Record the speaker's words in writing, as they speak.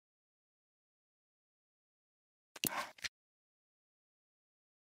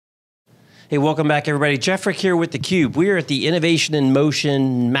Hey, welcome back, everybody. Jeff Frick here with theCUBE. We are at the Innovation in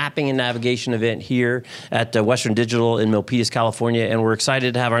Motion Mapping and Navigation event here at Western Digital in Milpitas, California, and we're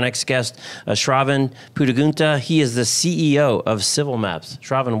excited to have our next guest, Sravan Puttagunta. He is the CEO of Civil Maps.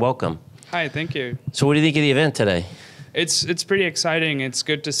 Sravan, welcome. Hi, thank you. So what do you think of the event today? It's pretty exciting. It's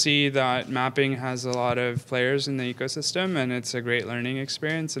good to see that mapping has a lot of players in the ecosystem, and it's a great learning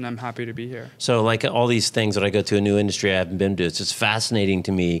experience, and I'm happy to be here. So like all these things, when I go to a new industry I haven't been to, it's just fascinating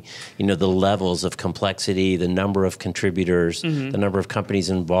to me, you know, the levels of complexity, the number of contributors, the number of companies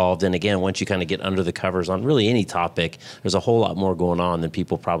involved. And again, once you kind of get under the covers on really any topic, there's a whole lot more going on than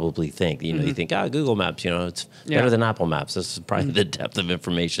people probably think. You know, you think, Google Maps, you know, it's better than Apple Maps. This is probably the depth of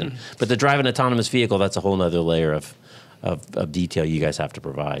information. But to drive an autonomous vehicle, that's a whole nother layer of detail you guys have to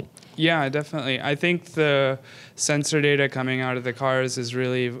provide. Yeah, definitely. I think the sensor data coming out of the cars is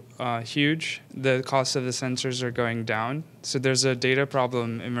really huge. The cost of the sensors are going down. So there's a data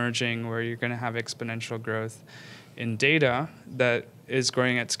problem emerging where you're going to have exponential growth in data that is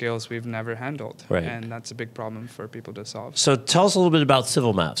growing at scales we've never handled. Right. And that's a big problem for people to solve. So tell us a little bit about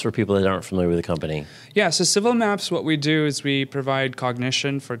Civil Maps for people that aren't familiar with the company. Yeah, so Civil Maps, what we do is we provide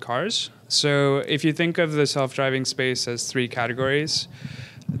cognition for cars. So if you think of the self-driving space as three categories,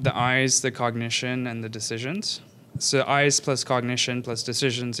 the eyes, the cognition, and the decisions. So eyes plus cognition plus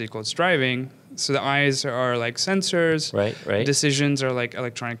decisions equals driving. So the eyes are like sensors. Right. Decisions are like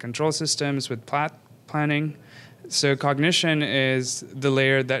electronic control systems with planning. So cognition is the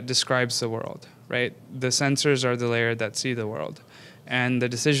layer that describes the world, right? The sensors are the layer that see the world. And the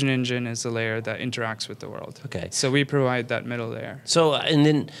decision engine is the layer that interacts with the world. Okay. So we provide that middle layer. So, and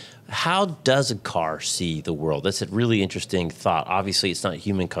then how does a car see the world? That's a really interesting thought. Obviously, it's not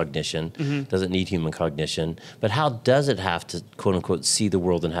human cognition, doesn't need human cognition, but how does it have to, quote unquote, see the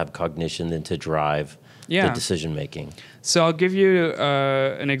world and have cognition then to drive the decision making? So I'll give you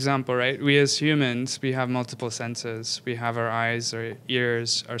an example, right? We as humans, we have multiple senses. We have our eyes, our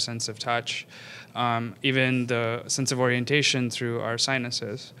ears, our sense of touch, even the sense of orientation through our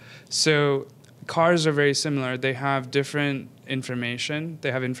sinuses. So cars are very similar. They have different information.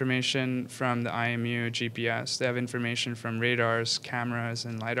 They have information from the IMU, GPS. They have information from radars, cameras,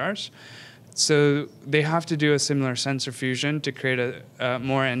 and LiDARs. So they have to do a similar sensor fusion to create a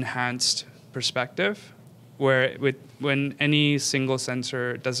more enhanced perspective, where when any single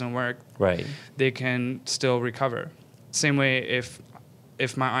sensor doesn't work, they can still recover. Same way,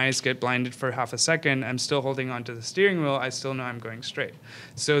 if my eyes get blinded for half a second, I'm still holding onto the steering wheel, I still know I'm going straight.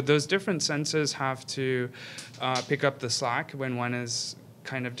 So those different senses have to pick up the slack when one is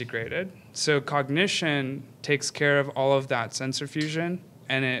kind of degraded. So cognition takes care of all of that sensor fusion,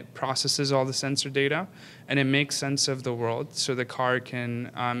 and it processes all the sensor data, and it makes sense of the world so the car can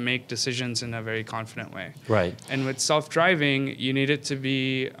make decisions in a very confident way. Right. And with self-driving, you need it to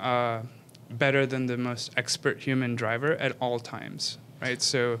be better than the most expert human driver at all times. Right,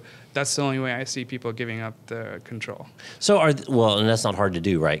 so that's the only way I see people giving up the control. So well, and that's not hard to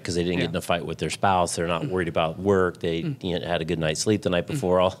do, right? Because they didn't get in a fight with their spouse. They're not worried about work. They had a good night's sleep the night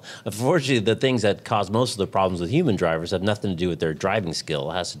before. Unfortunately, the things that cause most of the problems with human drivers have nothing to do with their driving skill.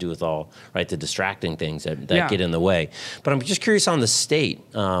 It has to do with all the distracting things that get in the way. But I'm just curious on the state.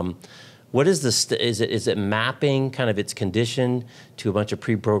 What is is it mapping kind of its condition to a bunch of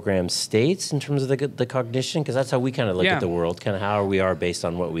pre-programmed states in terms of the cognition? Because that's how we kind of look at the world, kind of how we are based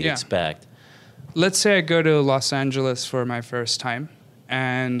on what we expect. Let's say I go to Los Angeles for my first time,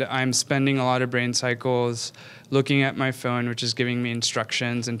 and I'm spending a lot of brain cycles looking at my phone, which is giving me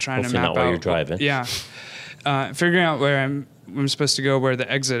instructions and trying to map out. While you're driving. Figuring out where I'm supposed to go, where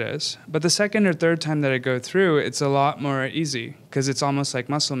the exit is. But the second or third time that I go through, it's a lot more easy because it's almost like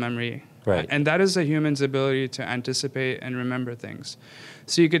muscle memory. Right. And that is a human's ability to anticipate and remember things.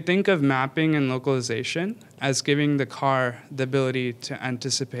 So you could think of mapping and localization as giving the car the ability to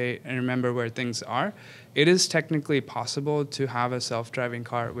anticipate and remember where things are. It is technically possible to have a self-driving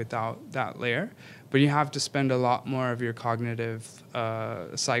car without that layer, but you have to spend a lot more of your cognitive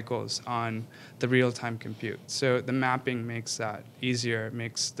cycles on the real-time compute. So the mapping makes that easier,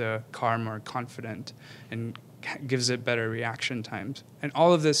 makes the car more confident, and gives it better reaction times. And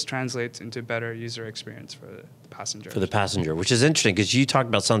all of this translates into better user experience for the passenger. For the passenger, which is interesting because you talked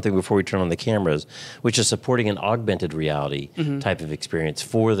about something before we turn on the cameras, which is supporting an augmented reality type of experience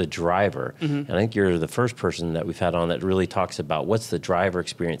for the driver. And I think you're the first person that we've had on that really talks about what's the driver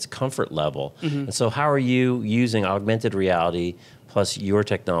experience comfort level. And so how are you using augmented reality plus your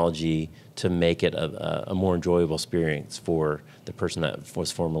technology to make it a more enjoyable experience for the person that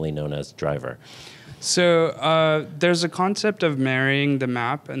was formerly known as driver? So there's a concept of marrying the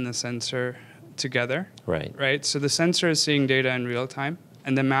map and the sensor together. Right. Right. So the sensor is seeing data in real time,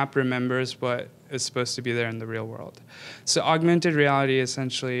 and the map remembers what is supposed to be there in the real world. So augmented reality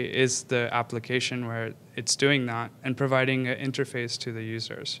essentially is the application where it's doing that and providing an interface to the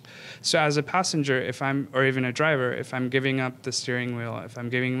users. So as a passenger, or even a driver, if I'm giving up the steering wheel, if I'm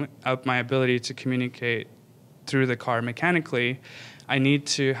giving up my ability to communicate through the car mechanically, I need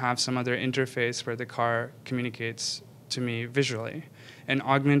to have some other interface where the car communicates to me visually. And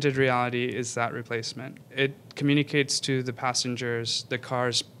augmented reality is that replacement. It communicates to the passengers the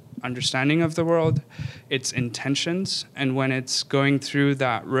car's understanding of the world, its intentions, and when it's going through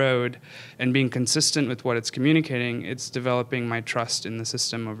that road and being consistent with what it's communicating, it's developing my trust in the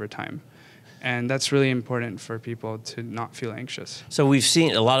system over time. And that's really important for people to not feel anxious. So we've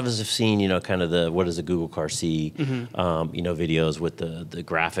seen, a lot of us have seen, kind of what does a Google car see, videos with the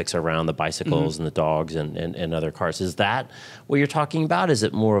graphics around the bicycles and the dogs and other cars. Is that what you're talking about? Is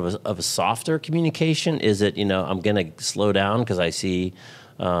it more of a softer communication? Is it, I'm going to slow down because I see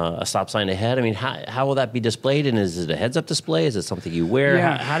a stop sign ahead? I mean, how will that be displayed? And is it a heads-up display? Is it something you wear?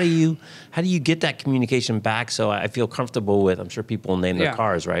 Yeah. How do you get that communication back so I feel comfortable with? I'm sure people name their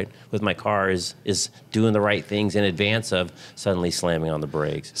cars, right? With my car is doing the right things in advance of suddenly slamming on the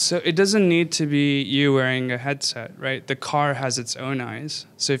brakes. So it doesn't need to be you wearing a headset, right? The car has its own eyes.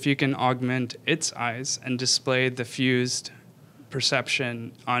 So if you can augment its eyes and display the fused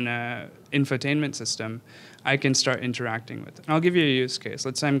perception on a infotainment system, I can start interacting with it. And I'll give you a use case.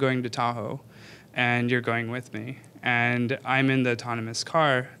 Let's say I'm going to Tahoe and you're going with me and I'm in the autonomous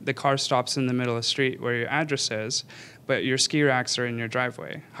car. The car stops in the middle of the street where your address is, but your ski racks are in your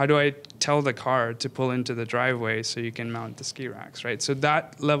driveway. How do I tell the car to pull into the driveway so you can mount the ski racks, right? So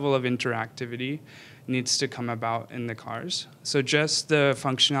that level of interactivity needs to come about in the cars. So just the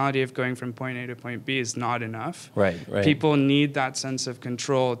functionality of going from point A to point B is not enough. Right. People need that sense of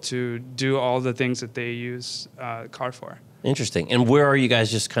control to do all the things that they use a car for. Interesting. And where are you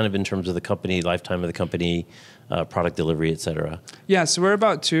guys just kind of in terms of the company, lifetime of the company, product delivery, et cetera? Yeah, so we're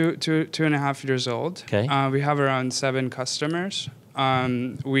about two and a half years old. Okay. We have around 7 customers.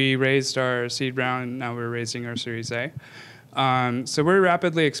 We raised our seed round, now we're raising our Series A. So we're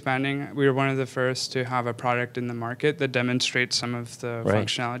rapidly expanding. We were one of the first to have a product in the market that demonstrates some of the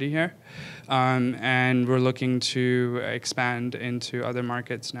functionality here. And we're looking to expand into other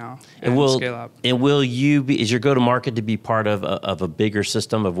markets now and scale up. And is your go-to-market to be part of a bigger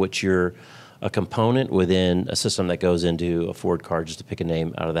system of which you're a component within a system that goes into a Ford car, just to pick a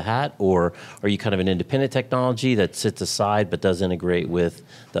name out of the hat? Or are you kind of an independent technology that sits aside but does integrate with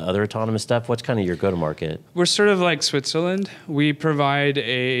the other autonomous stuff? What's kind of your go-to-market? We're sort of like Switzerland. We provide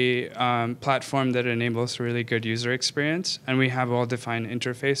a platform that enables really good user experience, and we have well-defined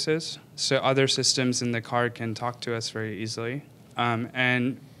interfaces. So other systems in the car can talk to us very easily.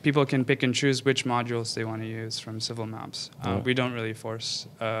 And people can pick and choose which modules they want to use from Civil Maps. We don't really force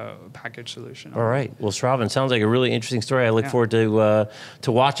a package solution. All right. Well, Sravan, sounds like a really interesting story. I look forward to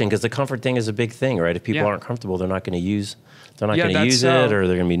watching, because the comfort thing is a big thing, right? If people aren't comfortable, they're not going to use it, or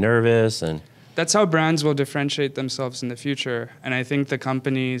they're going to be nervous. And that's how brands will differentiate themselves in the future. And I think the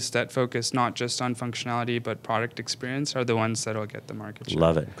companies that focus not just on functionality but product experience are the ones that will get the market share.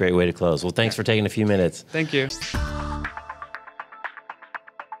 Love it. Great way to close. Well, thanks for taking a few minutes. Thank you.